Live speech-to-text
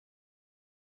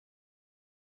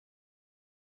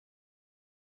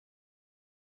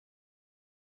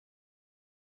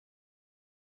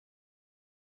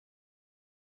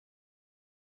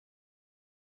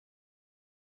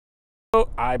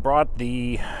I brought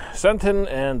the Senton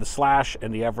and the Slash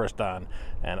and the Everest on,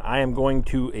 and I am going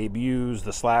to abuse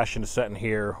the Slash and the Senton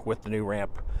here with the new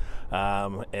ramp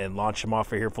and launch them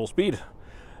off of here full speed.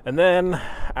 And then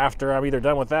after I'm either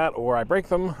done with that or I break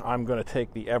them, I'm going to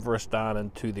take the Everest down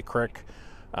into the creek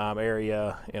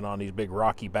area and on these big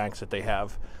rocky banks that they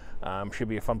have. Should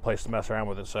be a fun place to mess around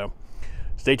with it, so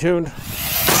stay tuned.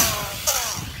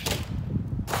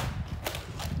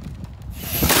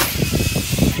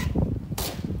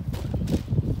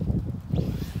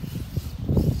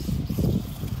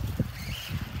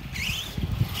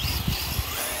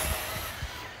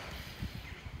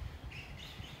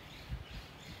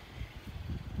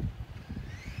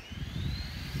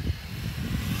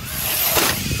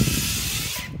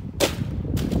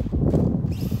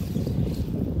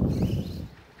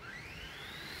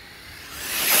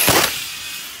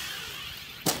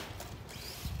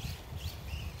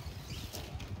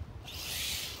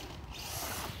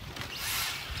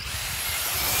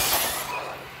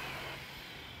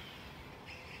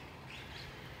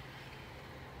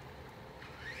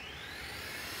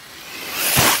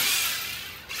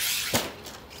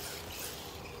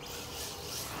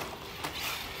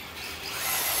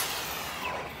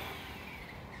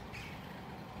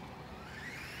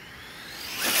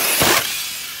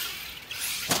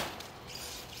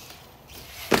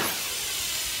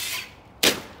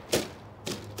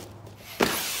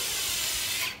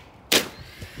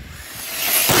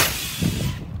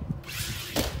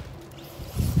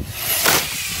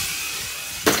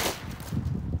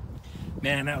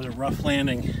 Man, that was a rough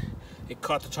landing. It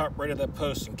caught the top right of that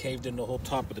post and caved in the whole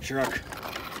top of the truck.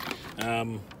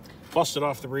 Busted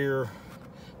off the rear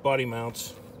body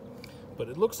mounts, but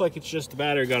it looks like it's just the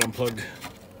battery got unplugged.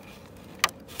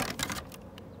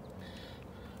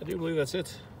 I do believe that's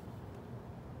it.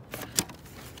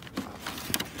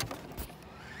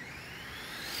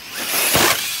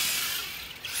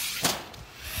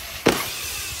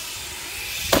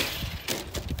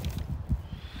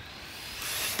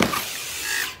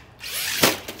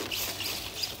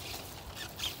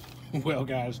 Well,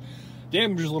 guys,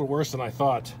 damage is a little worse than I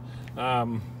thought.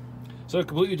 So it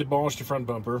completely demolished the front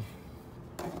bumper.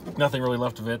 Nothing really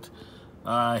left of it.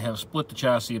 I have split the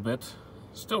chassis a bit.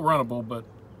 Still runnable, but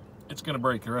it's going to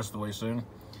break the rest of the way soon.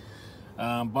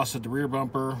 Busted the rear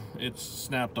bumper. It's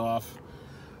snapped off.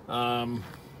 And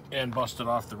busted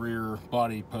off the rear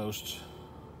body post,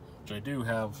 which I do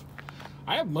have.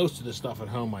 I have most of this stuff at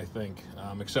home, I think,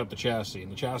 except the chassis.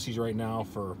 And the chassis right now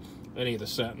for any of the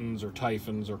Sentons or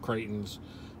Typhons or Creightons,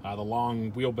 the long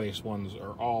wheelbase ones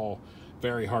are all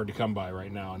very hard to come by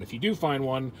right now. And if you do find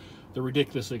one, they're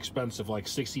ridiculously expensive, like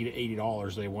 $60 to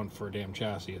 $80 they want for a damn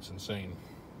chassis. It's insane.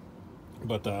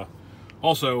 But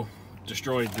also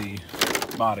destroyed the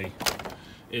body.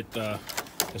 It has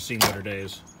seen better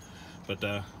days. But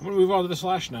I'm going to move on to the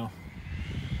Slash now.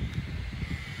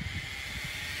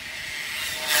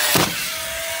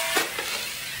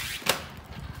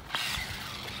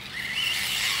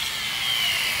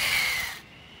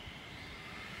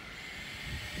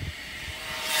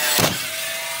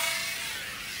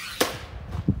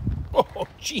 Oh,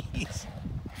 jeez.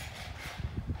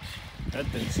 That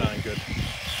didn't sound good.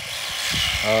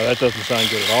 Oh, that doesn't sound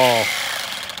good at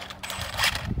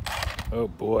all. Oh,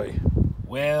 boy.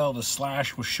 Well, the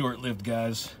Slash was short-lived,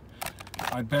 guys.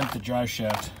 I bent the drive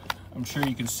shaft. I'm sure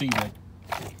you can see that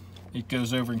it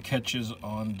goes over and catches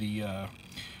on the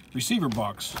receiver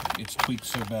box. It's tweaked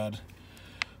so bad.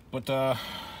 But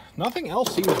nothing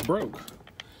else seems broke.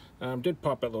 Did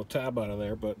pop that little tab out of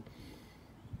there, but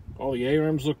all the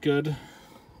A-rims look good.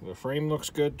 The frame looks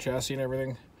good, chassis and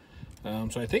everything.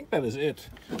 So I think that is it.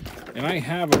 And I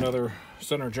have another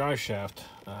center drive shaft.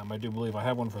 I do believe I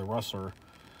have one for the Rustler.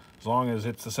 As long as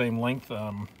it's the same length,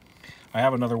 I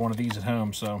have another one of these at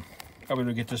home, so I'm going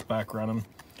to get this back running.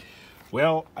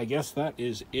 Well, I guess that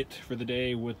is it for the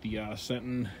day with the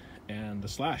Senton and the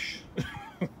Slash.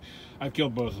 I've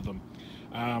killed both of them.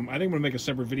 I think I'm going to make a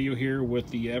separate video here with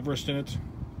the Everest in it.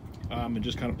 And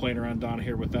just kind of playing around down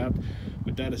here with that.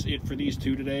 But that is it for these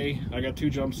two today. I got two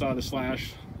jumps out of the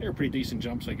Slash. They were pretty decent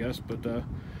jumps, I guess, but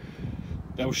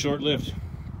that was short-lived.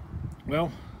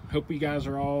 Well, hope you guys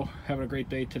are all having a great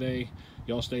day today.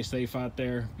 Y'all stay safe out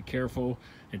there. Be careful.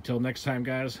 Until next time,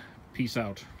 guys, peace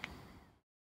out.